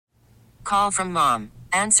Call from mom.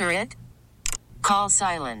 Answer it. Call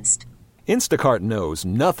silenced. Instacart knows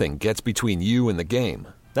nothing gets between you and the game.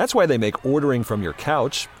 That's why they make ordering from your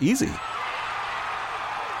couch easy.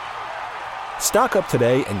 Stock up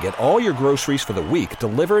today and get all your groceries for the week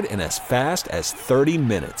delivered in as fast as 30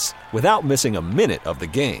 minutes without missing a minute of the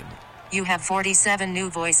game. You have 47 new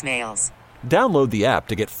voicemails. Download the app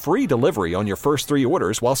to get free delivery on your first 3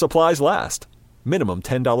 orders while supplies last. Minimum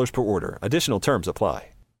 $10 per order. Additional terms apply.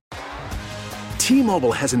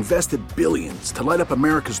 T-Mobile has invested billions to light up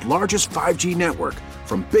America's largest 5G network,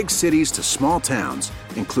 from big cities to small towns,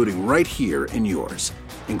 including right here in yours.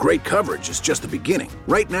 And great coverage is just the beginning.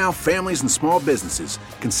 Right now, families and small businesses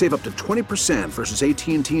can save up to 20% versus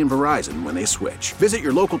AT&T and Verizon when they switch. Visit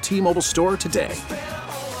your local T-Mobile store today.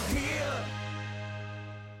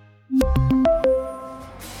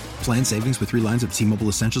 Plan savings with 3 lines of T-Mobile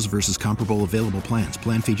Essentials versus comparable available plans.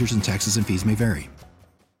 Plan features and taxes and fees may vary.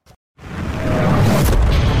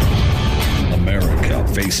 America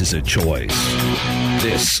faces a choice.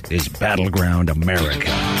 This is Battleground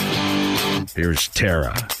America. Here's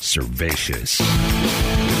Tara Servatius.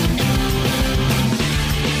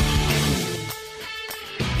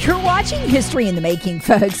 You're watching History in the Making,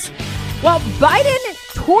 folks. While Biden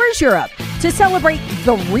tours Europe to celebrate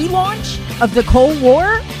the relaunch of the Cold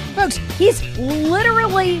War, folks, he's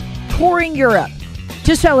literally touring Europe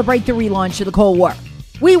to celebrate the relaunch of the Cold War.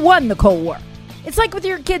 We won the Cold War. It's like with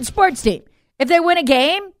your kid's sports team. If they win a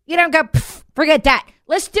game, you don't go, forget that.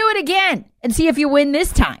 Let's do it again and see if you win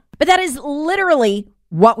this time. But that is literally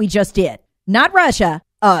what we just did. Not Russia,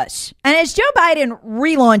 us. And as Joe Biden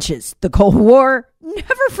relaunches the Cold War,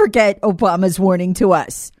 never forget Obama's warning to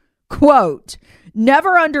us. Quote,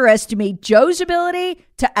 never underestimate Joe's ability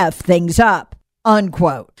to F things up.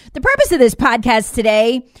 Unquote. The purpose of this podcast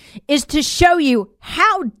today is to show you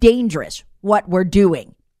how dangerous what we're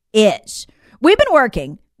doing is. We've been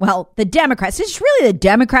working, well, the Democrats, it's really the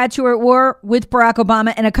Democrats who are at war with Barack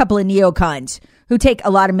Obama and a couple of neocons who take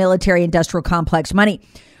a lot of military industrial complex money.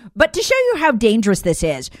 But to show you how dangerous this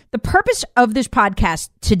is, the purpose of this podcast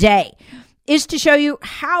today is to show you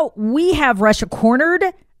how we have Russia cornered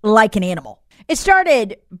like an animal. It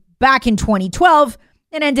started back in 2012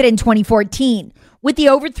 and ended in 2014 with the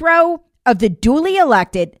overthrow of the duly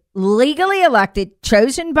elected, legally elected,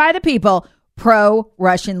 chosen by the people,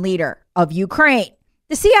 pro-Russian leader of Ukraine.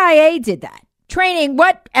 The CIA did that, training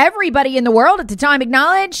what everybody in the world at the time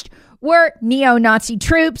acknowledged were neo-Nazi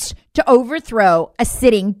troops to overthrow a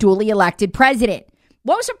sitting duly elected president.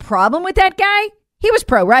 What was the problem with that guy? He was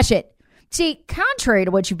pro-Russian. See, contrary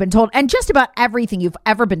to what you've been told, and just about everything you've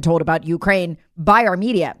ever been told about Ukraine by our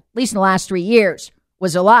media, at least in the last 3 years,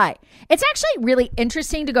 was a lie. It's actually really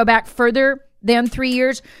interesting to go back further than 3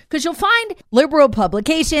 years, because you'll find liberal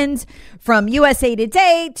publications from USA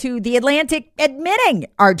Today to The Atlantic admitting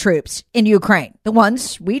our troops in Ukraine, the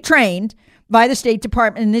ones we trained by the State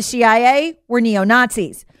Department and the CIA, were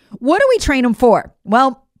neo-Nazis. What do we train them for?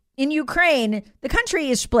 Well, in Ukraine, the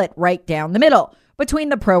country is split right down the middle between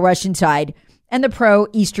the pro-Russian side and the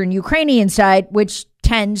pro-Eastern Ukrainian side, which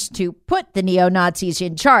tends to put the neo-Nazis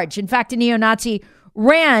in charge. In fact, a neo-Nazi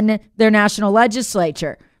ran their national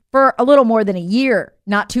legislature for a little more than a year,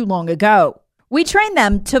 not too long ago. We trained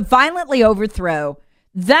them to violently overthrow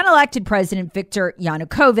then elected President Viktor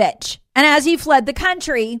Yanukovych. And as he fled the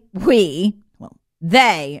country,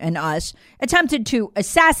 they and us attempted to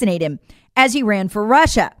assassinate him as he ran for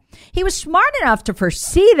Russia. He was smart enough to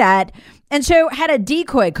foresee that, and so had a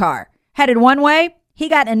decoy car. Headed one way, he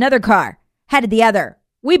got another car. Headed the other.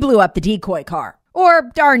 We blew up the decoy car.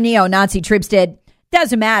 Or our neo-Nazi troops did.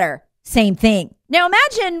 Doesn't matter. Same thing. Now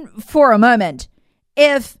imagine for a moment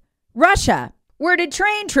if Russia were to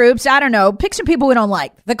train troops, I don't know, pick some people we don't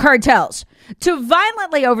like, the cartels, to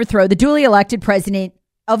violently overthrow the duly elected president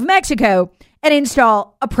of Mexico and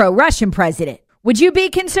install a pro-Russian president. Would you be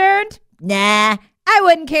concerned? Nah, I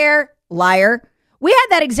wouldn't care. Liar. We had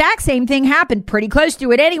that exact same thing happen, pretty close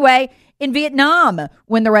to it anyway, in Vietnam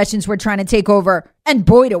when the Russians were trying to take over. And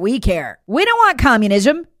boy, do we care. We don't want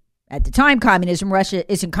communism. At the time, communism, Russia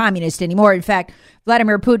isn't communist anymore. In fact,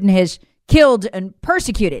 Vladimir Putin has killed and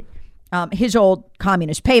persecuted his old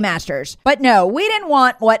communist paymasters. But no, we didn't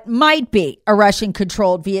want what might be a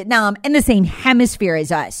Russian-controlled Vietnam in the same hemisphere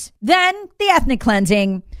as us. Then the ethnic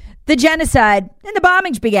cleansing, the genocide, and the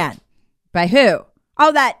bombings began. By who?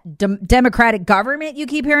 All that democratic government you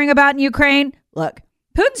keep hearing about in Ukraine? Look,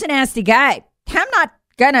 Putin's a nasty guy. I'm not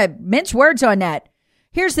going to mince words on that.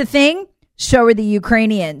 Here's the thing. So are the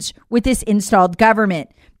Ukrainians with this installed government.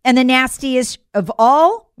 And the nastiest of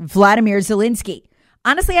all, Vladimir Zelensky.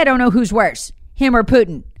 Honestly, I don't know who's worse, him or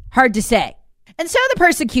Putin. Hard to say. And so the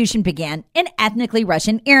persecution began in ethnically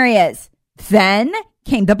Russian areas. Then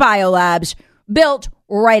came the biolabs, built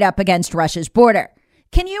right up against Russia's border.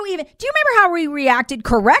 Do you remember how we reacted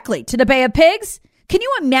correctly to the Bay of Pigs? Can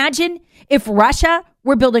you imagine if Russia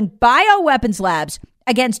were building bioweapons labs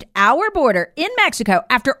against our border in Mexico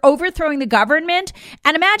after overthrowing the government?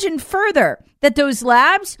 And imagine further that those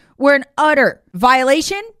labs were an utter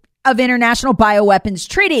violation of international bioweapons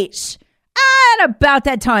treaties. At about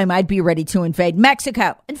that time, I'd be ready to invade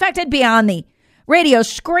Mexico. In fact, I'd be on the radio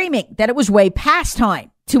screaming that it was way past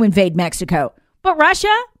time to invade Mexico. But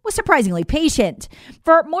Russia was surprisingly patient.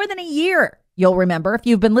 For more than a year, you'll remember if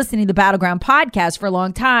you've been listening to the Battleground podcast for a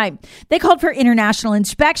long time, they called for international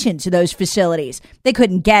inspection to those facilities. They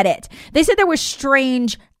couldn't get it. They said there were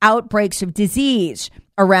strange outbreaks of disease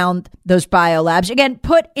around those biolabs, again,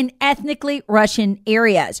 put in ethnically Russian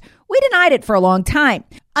areas. We denied it for a long time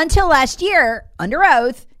until last year, under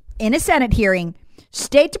oath, in a Senate hearing,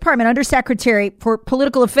 State Department Undersecretary for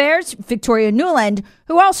Political Affairs, Victoria Nuland,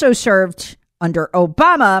 who also served under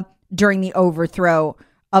Obama during the overthrow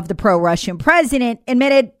of the pro-Russian president,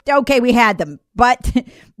 admitted, okay, we had them, but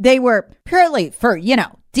they were purely for,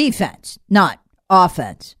 defense, not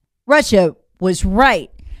offense. Russia was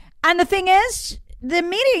right. And the thing is, the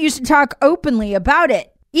media used to talk openly about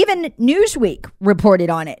it. Even Newsweek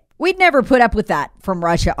reported on it. We'd never put up with that from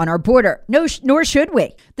Russia on our border, nor should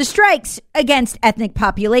we. The strikes against ethnic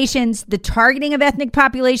populations, the targeting of ethnic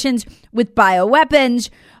populations with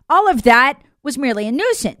bioweapons, all of that was merely a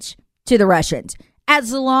nuisance to the Russians,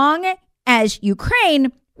 as long as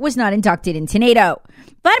Ukraine was not inducted into NATO.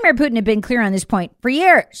 Vladimir Putin had been clear on this point for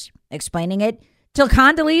years, explaining it to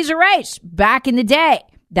Condoleezza Rice back in the day.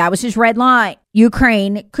 That was his red line.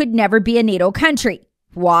 Ukraine could never be a NATO country.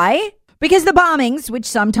 Why? Because the bombings, which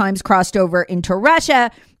sometimes crossed over into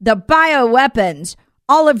Russia, the bioweapons,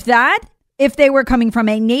 all of that, if they were coming from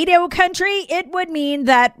a NATO country, it would mean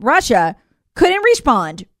that Russia couldn't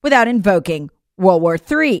respond without invoking World War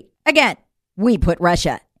III. Again, we put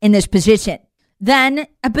Russia in this position. Then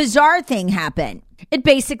a bizarre thing happened. It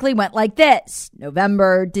basically went like this.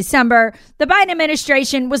 November, December, the Biden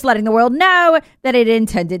administration was letting the world know that it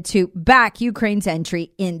intended to back Ukraine's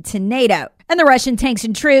entry into NATO. And the Russian tanks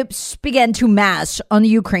and troops began to mass on the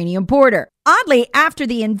Ukrainian border. Oddly, after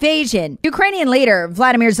the invasion, Ukrainian leader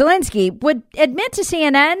Vladimir Zelensky would admit to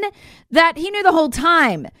CNN that he knew the whole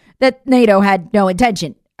time that NATO had no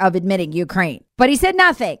intention of admitting Ukraine. But he said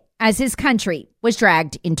nothing as his country was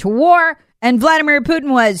dragged into war and Vladimir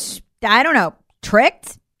Putin was,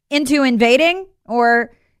 tricked into invading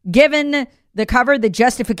or given the cover, the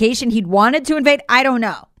justification he'd wanted to invade. I don't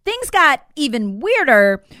know. Things got even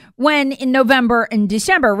weirder when in November and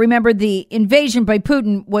December, remember the invasion by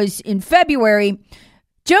Putin was in February.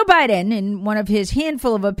 Joe Biden, in one of his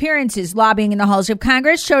handful of appearances lobbying in the halls of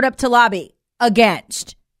Congress, showed up to lobby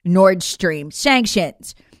against Nord Stream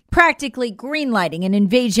sanctions, practically greenlighting an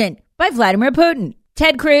invasion by Vladimir Putin.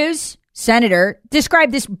 Ted Cruz, senator,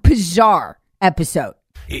 described this bizarre episode.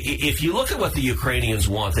 If you look at what the Ukrainians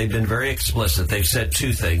want, they've been very explicit. They've said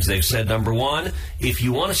two things. They've said, number one, if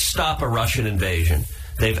you want to stop a Russian invasion,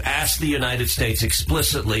 they've asked the United States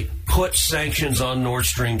explicitly, put sanctions on Nord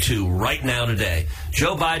Stream 2 right now today.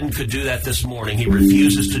 Joe Biden could do that this morning. He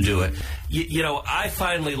refuses to do it.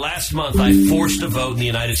 Last month, I forced a vote in the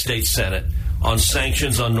United States Senate on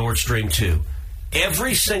sanctions on Nord Stream 2.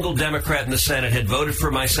 Every single Democrat in the Senate had voted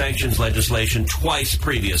for my sanctions legislation twice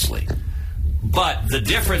previously. But the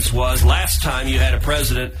difference was last time you had a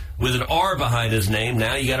president with an R behind his name.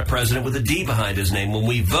 Now you got a president with a D behind his name. When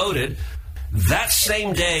we voted, that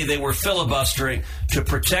same day they were filibustering to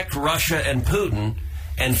protect Russia and Putin,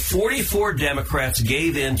 and 44 Democrats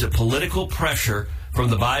gave in to political pressure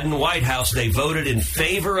from the Biden White House. They voted in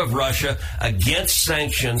favor of Russia against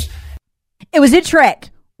sanctions. It was a trick.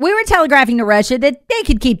 We were telegraphing to Russia that they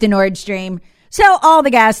could keep the Nord Stream, sell all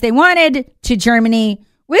the gas they wanted to Germany.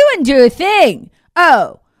 We wouldn't do a thing.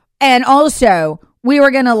 Oh, and also we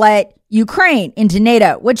were going to let Ukraine into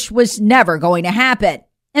NATO, which was never going to happen.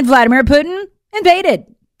 And Vladimir Putin invaded.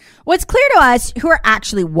 What's clear to us who are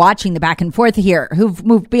actually watching the back and forth here, who've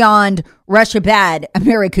moved beyond Russia bad,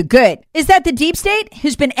 America good, is that the deep state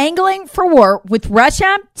has been angling for war with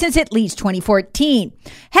Russia since at least 2014.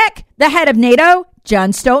 Heck, the head of NATO,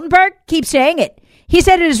 John Stoltenberg, keeps saying it. He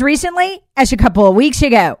said it as recently as a couple of weeks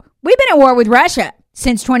ago. We've been at war with Russia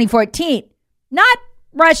since 2014. Not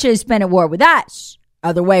Russia's been at war with us.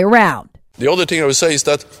 Other way around. The other thing I would say is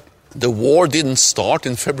that The war didn't start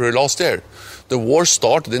in February last year. The war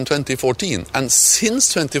started in 2014, and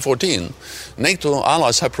since 2014, NATO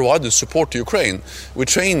allies have provided support to Ukraine with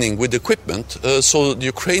training, with equipment, so the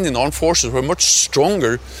Ukrainian armed forces were much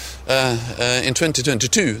stronger in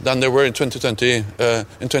 2022 than they were in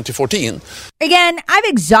 2014. Again, I've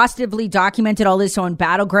exhaustively documented all this on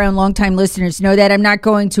Battleground. Longtime listeners know that. I'm not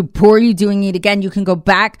going to bore you doing it again. You can go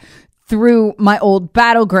back through my old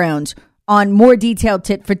Battlegrounds on more detailed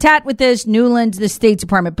tit for tat with this, Newlands, the State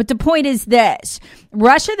Department. But the point is this.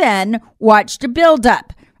 Russia then watched a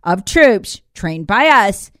buildup of troops trained by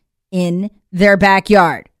us in their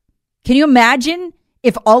backyard. Can you imagine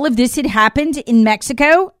if all of this had happened in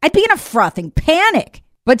Mexico? I'd be in a frothing panic.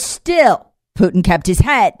 But still, Putin kept his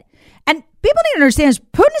head. And people need to understand is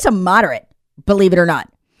Putin is a moderate, believe it or not.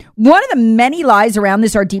 One of the many lies around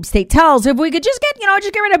this our deep state tells, if we could just get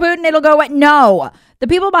rid of Putin, it'll go away. No. The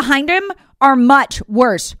people behind him are much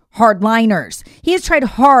worse hardliners. He has tried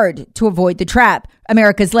hard to avoid the trap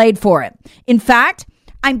America's laid for him. In fact,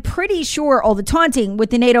 I'm pretty sure all the taunting with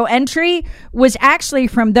the NATO entry was actually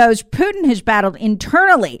from those Putin has battled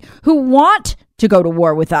internally who want to go to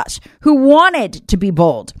war with us, who wanted to be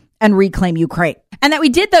bold and reclaim Ukraine. And that we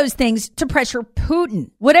did those things to pressure Putin.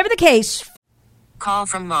 Whatever the case. Call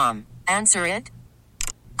from mom. Answer it.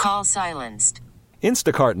 Call silenced.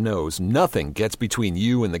 Instacart knows nothing gets between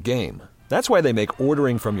you and the game. That's why they make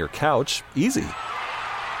ordering from your couch easy.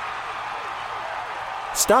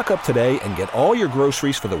 Stock up today and get all your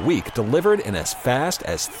groceries for the week delivered in as fast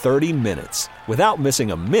as 30 minutes without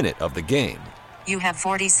missing a minute of the game. You have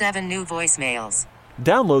 47 new voicemails.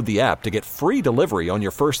 Download the app to get free delivery on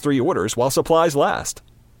your first 3 orders while supplies last.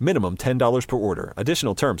 Minimum $10 per order.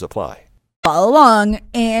 Additional terms apply. Follow along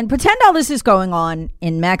and pretend all this is going on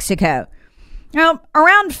in Mexico. Now,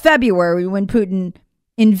 around February, when Putin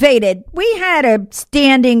invaded, we had a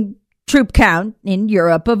standing troop count in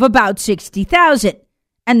Europe of about 60,000.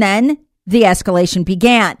 And then the escalation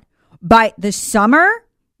began. By the summer,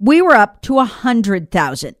 we were up to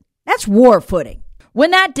 100,000. That's war footing.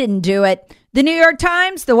 When that didn't do it, the New York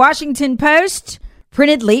Times, the Washington Post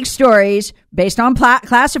printed leaked stories based on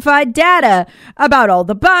classified data about all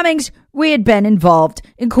the bombings we had been involved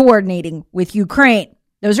in coordinating with Ukraine.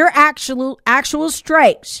 Those are actual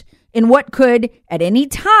strikes in what could, at any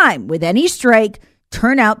time, with any strike,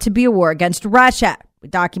 turn out to be a war against Russia. We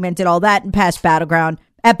documented all that in past Battleground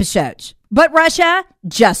episodes. But Russia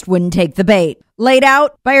just wouldn't take the bait. Laid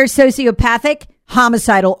out by our sociopathic,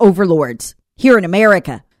 homicidal overlords here in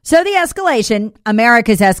America. So the escalation,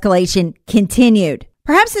 America's escalation, continued.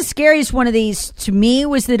 Perhaps the scariest one of these to me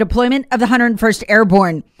was the deployment of the 101st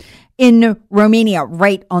Airborne in Romania,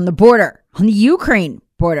 right on the border, on the Ukraine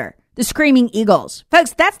border, the Screaming Eagles.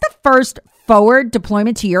 Folks, that's the first forward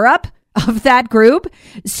deployment to Europe of that group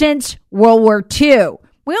since World War II.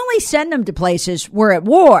 We only send them to places we're at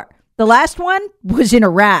war. The last one was in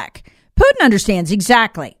Iraq. Putin understands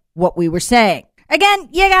exactly what we were saying. Again,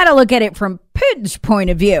 you got to look at it from Putin's point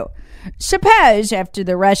of view. Suppose after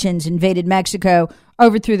the Russians invaded Mexico,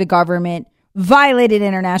 overthrew the government, violated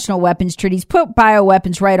international weapons treaties, put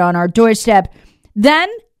bioweapons right on our doorstep, then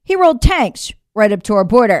he rolled tanks right up to our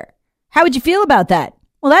border. How would you feel about that?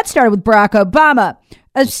 Well, that started with Barack Obama,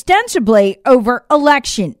 ostensibly over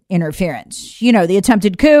election interference. You know, the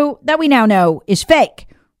attempted coup that we now know is fake.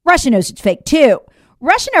 Russia knows it's fake too.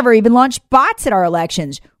 Russia never even launched bots at our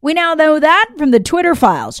elections. We now know that from the Twitter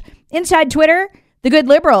files. Inside Twitter, the good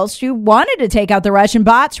liberals who wanted to take out the Russian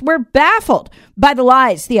bots were baffled by the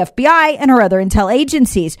lies the FBI and her other intel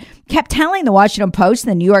agencies kept telling the Washington Post,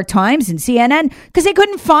 the New York Times, and CNN because they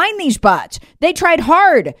couldn't find these bots. They tried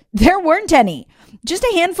hard. There weren't any. Just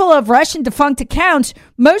a handful of Russian defunct accounts,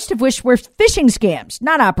 most of which were phishing scams,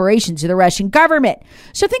 not operations of the Russian government.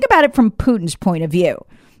 So think about it from Putin's point of view.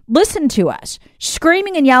 Listen to us,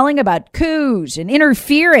 screaming and yelling about coups and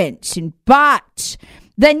interference and bots,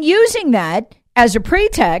 then using that as a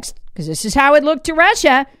pretext, because this is how it looked to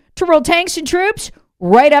Russia, to roll tanks and troops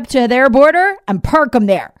right up to their border and park them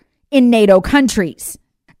there in NATO countries.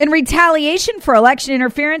 In retaliation for election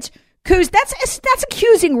interference, coups, that's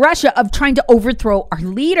accusing Russia of trying to overthrow our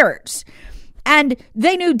leaders. And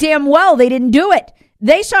they knew damn well they didn't do it.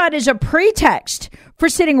 They saw it as a pretext for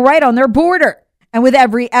sitting right on their border. And with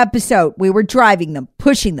every episode, we were driving them,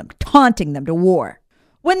 pushing them, taunting them to war.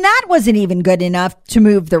 When that wasn't even good enough to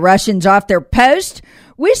move the Russians off their post,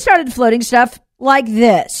 we started floating stuff like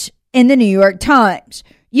this in the New York Times.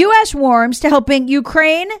 U.S. warms to helping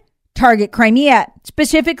Ukraine target Crimea.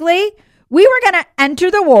 Specifically, we were going to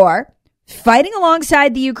enter the war, fighting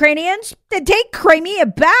alongside the Ukrainians to take Crimea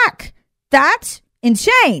back. That's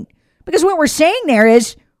insane. Because what we're saying there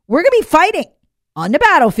is we're going to be fighting on the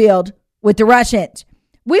battlefield with the Russians.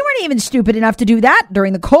 We weren't even stupid enough to do that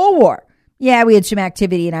during the Cold War. Yeah, we had some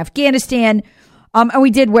activity in Afghanistan, and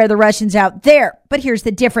we did wear the Russians out there. But here's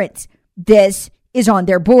the difference. This is on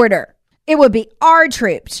their border. It would be our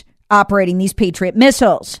troops operating these Patriot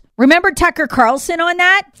missiles. Remember Tucker Carlson on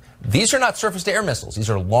that? These are not surface-to-air missiles. These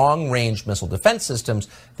are long-range missile defense systems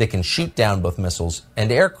that can shoot down both missiles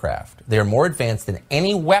and aircraft. They are more advanced than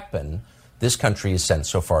any weapon this country has sent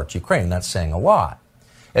so far to Ukraine. That's saying a lot.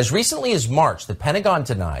 As recently as March, the Pentagon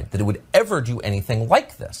denied that it would ever do anything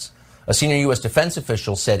like this. A senior U.S. defense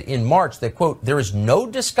official said in March that, quote, there is no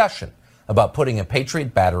discussion about putting a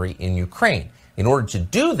Patriot battery in Ukraine. In order to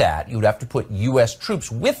do that, you would have to put U.S.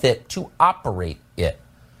 troops with it to operate it.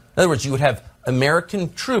 In other words, you would have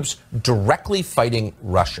American troops directly fighting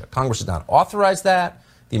Russia. Congress has not authorized that.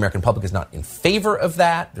 The American public is not in favor of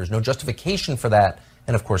that. There's no justification for that.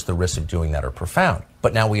 And, of course, the risks of doing that are profound.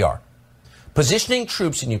 But now we are. Positioning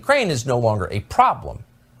troops in Ukraine is no longer a problem.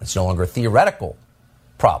 It's no longer a theoretical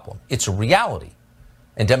problem. It's a reality.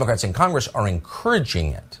 And Democrats in Congress are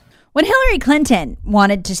encouraging it. When Hillary Clinton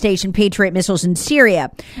wanted to station Patriot missiles in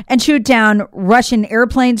Syria and shoot down Russian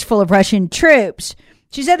airplanes full of Russian troops,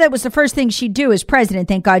 she said that was the first thing she'd do as president.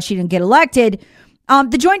 Thank God she didn't get elected.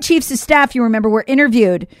 The Joint Chiefs of Staff, you remember, were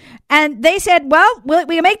interviewed. And they said, well,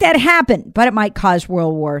 we can make that happen, but it might cause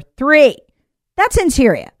World War III. That's in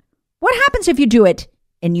Syria. What happens if you do it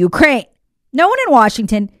in Ukraine? No one in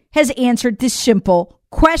Washington has answered this simple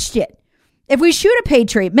question. If we shoot a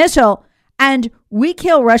Patriot missile and we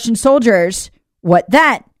kill Russian soldiers, what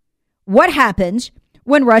then? What happens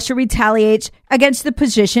when Russia retaliates against the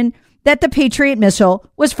position that the Patriot missile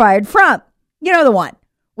was fired from? You know the one.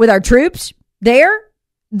 With our troops there?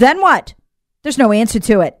 Then what? There's no answer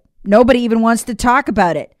to it. Nobody even wants to talk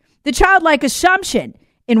about it. The childlike assumption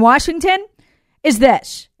in Washington is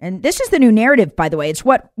this, and this is the new narrative, by the way. It's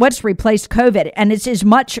what's replaced COVID, and it's as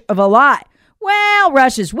much of a lie. Well,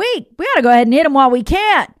 Russia's weak. We ought to go ahead and hit them while we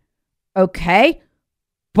can. Okay,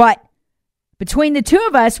 but between the two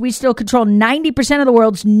of us, we still control 90% of the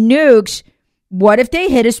world's nukes. What if they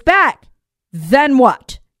hit us back? Then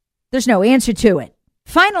what? There's no answer to it.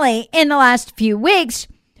 Finally, in the last few weeks,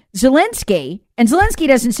 Zelensky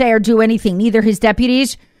doesn't say or do anything, neither his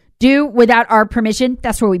deputies do without our permission.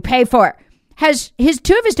 That's what we pay for.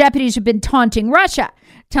 Two of his deputies have been taunting Russia,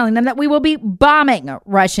 telling them that we will be bombing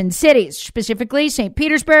Russian cities, specifically St.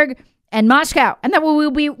 Petersburg and Moscow, and that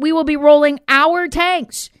we will be rolling our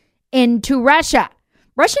tanks into Russia.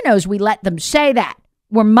 Russia knows we let them say that.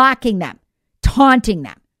 We're mocking them, taunting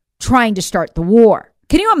them, trying to start the war.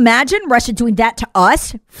 Can you imagine Russia doing that to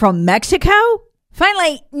us from Mexico?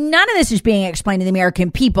 Finally, none of this is being explained to the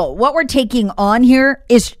American people. What we're taking on here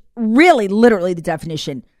is really literally the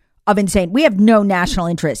definition of insane. We have no national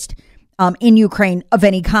interest in Ukraine of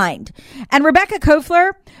any kind. And Rebecca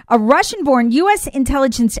Kofler, a Russian-born U.S.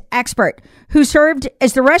 intelligence expert who served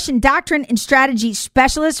as the Russian Doctrine and Strategy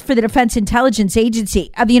Specialist for the Defense Intelligence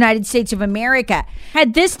Agency of the United States of America,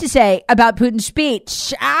 had this to say about Putin's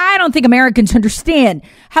speech. I don't think Americans understand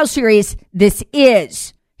how serious this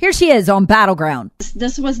is. Here she is on Battleground.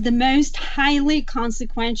 This was the most highly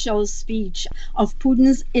consequential speech of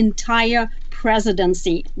Putin's entire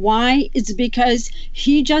presidency. Why? It's because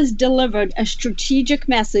he just delivered a strategic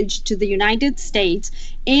message to the United States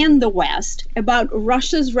and the West about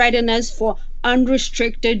Russia's readiness for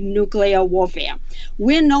unrestricted nuclear warfare.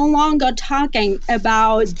 We're no longer talking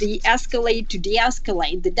about the escalate to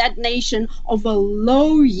de-escalate, the detonation of a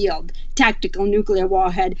low-yield tactical nuclear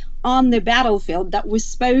warhead on the battlefield that we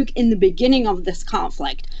spoke in the beginning of this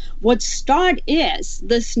conflict. What START is,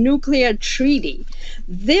 this nuclear treaty,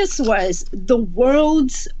 this was the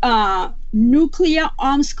world's nuclear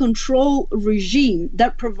arms control regime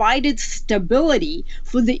that provided stability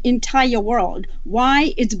for the entire world.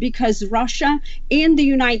 Why? It's because Russia and the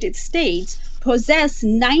United States possess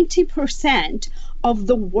 90% of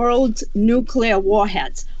the world's nuclear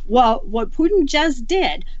warheads. Well, what Putin just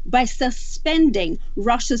did by suspending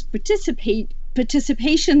Russia's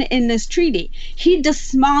participation in this treaty, he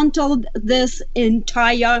dismantled this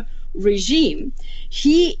entire regime.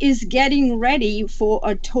 He is getting ready for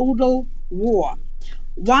a total war.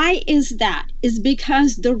 Why is that? It's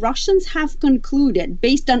because the Russians have concluded,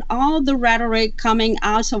 based on all the rhetoric coming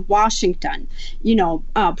out of Washington,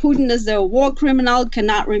 Putin is a war criminal,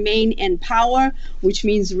 cannot remain in power, which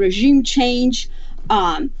means regime change.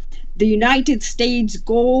 the United States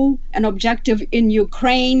goal and objective in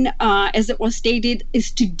Ukraine, as it was stated,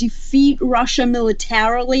 is to defeat Russia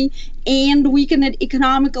militarily and weaken it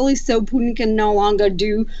economically so Putin can no longer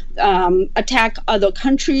attack other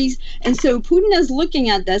countries. And so Putin is looking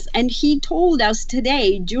at this, and he told us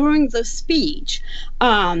today during the speech,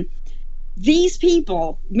 these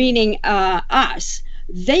people, meaning us,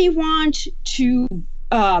 they want to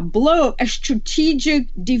blow a strategic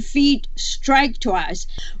defeat strike to us.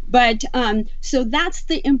 But so that's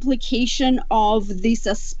the implication of the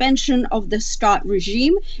suspension of the START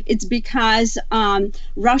regime. It's because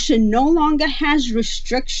Russia no longer has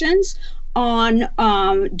restrictions on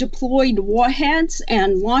deployed warheads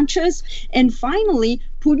and launches. And finally,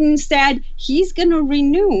 Putin said he's going to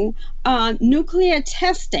renew nuclear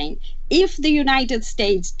testing if the United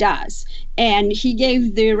States does. And he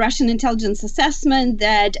gave the Russian intelligence assessment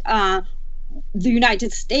that the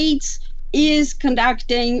United States is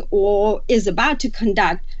conducting or is about to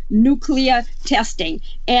conduct nuclear testing.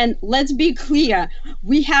 And let's be clear,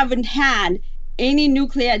 we haven't had any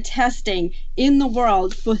nuclear testing in the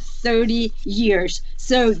world for 30 years.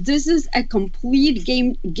 So this is a complete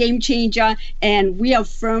game changer, and we are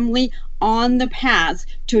firmly on the path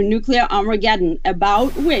to nuclear Armageddon,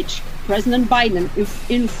 about which President Biden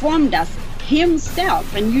informed us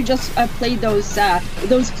himself. And you just played those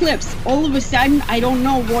clips. All of a sudden, I don't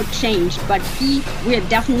know what changed, but we're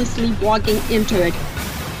definitely sleepwalking into it.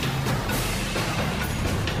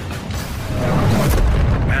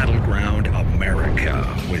 Battleground America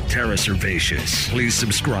with Tara Servatius. Please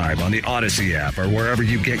subscribe on the Odyssey app or wherever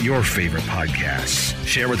you get your favorite podcasts.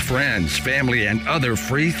 Share with friends, family, and other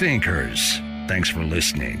free thinkers. Thanks for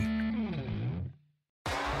listening.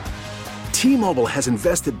 T-Mobile has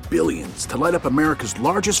invested billions to light up America's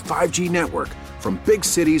largest 5G network, from big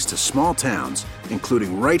cities to small towns,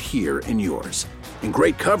 including right here in yours. And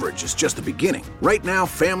great coverage is just the beginning. Right now,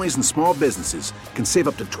 families and small businesses can save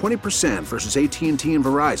up to 20% versus AT&T and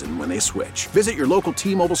Verizon when they switch. Visit your local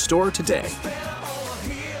T-Mobile store today.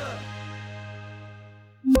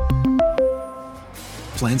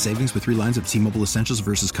 Plan savings with 3 lines of T-Mobile Essentials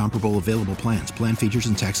versus comparable available plans. Plan features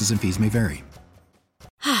and taxes and fees may vary.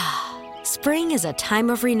 Spring is a time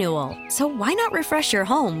of renewal, so why not refresh your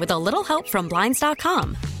home with a little help from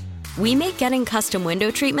Blinds.com? We make getting custom window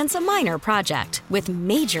treatments a minor project with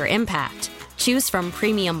major impact. Choose from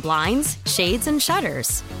premium blinds, shades, and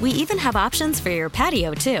shutters. We even have options for your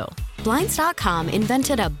patio, too. Blinds.com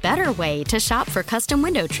invented a better way to shop for custom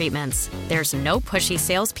window treatments. There's no pushy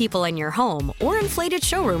salespeople in your home or inflated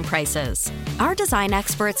showroom prices. Our design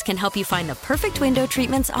experts can help you find the perfect window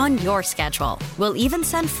treatments on your schedule. We'll even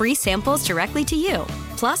send free samples directly to you.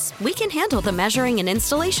 Plus, we can handle the measuring and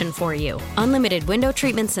installation for you. Unlimited window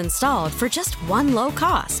treatments installed for just one low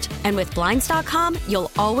cost. And with Blinds.com,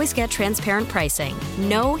 you'll always get transparent pricing.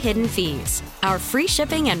 No hidden fees. Our free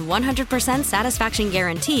shipping and 100% satisfaction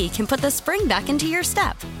guarantee can put the spring back into your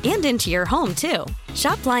step and into your home, too.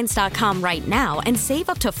 Shop Blinds.com right now and save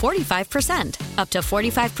up to 45%. Up to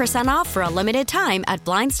 45% off for a limited time at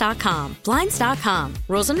Blinds.com. Blinds.com.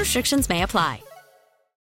 Rules and restrictions may apply.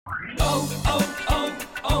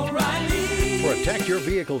 O'Reilly. Protect your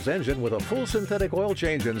vehicle's engine with a full synthetic oil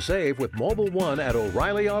change and save with Mobile One at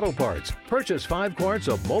O'Reilly Auto Parts. Purchase 5 quarts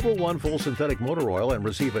of Mobile One full synthetic motor oil and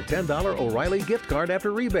receive a $10 O'Reilly gift card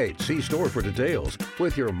after rebate. See store for details.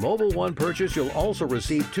 With your Mobile One purchase, you'll also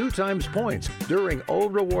receive 2 times points during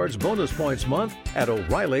Overlords bonus points month at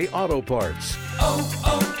O'Reilly Auto Parts.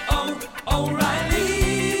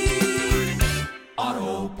 O'Reilly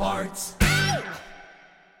Auto Parts.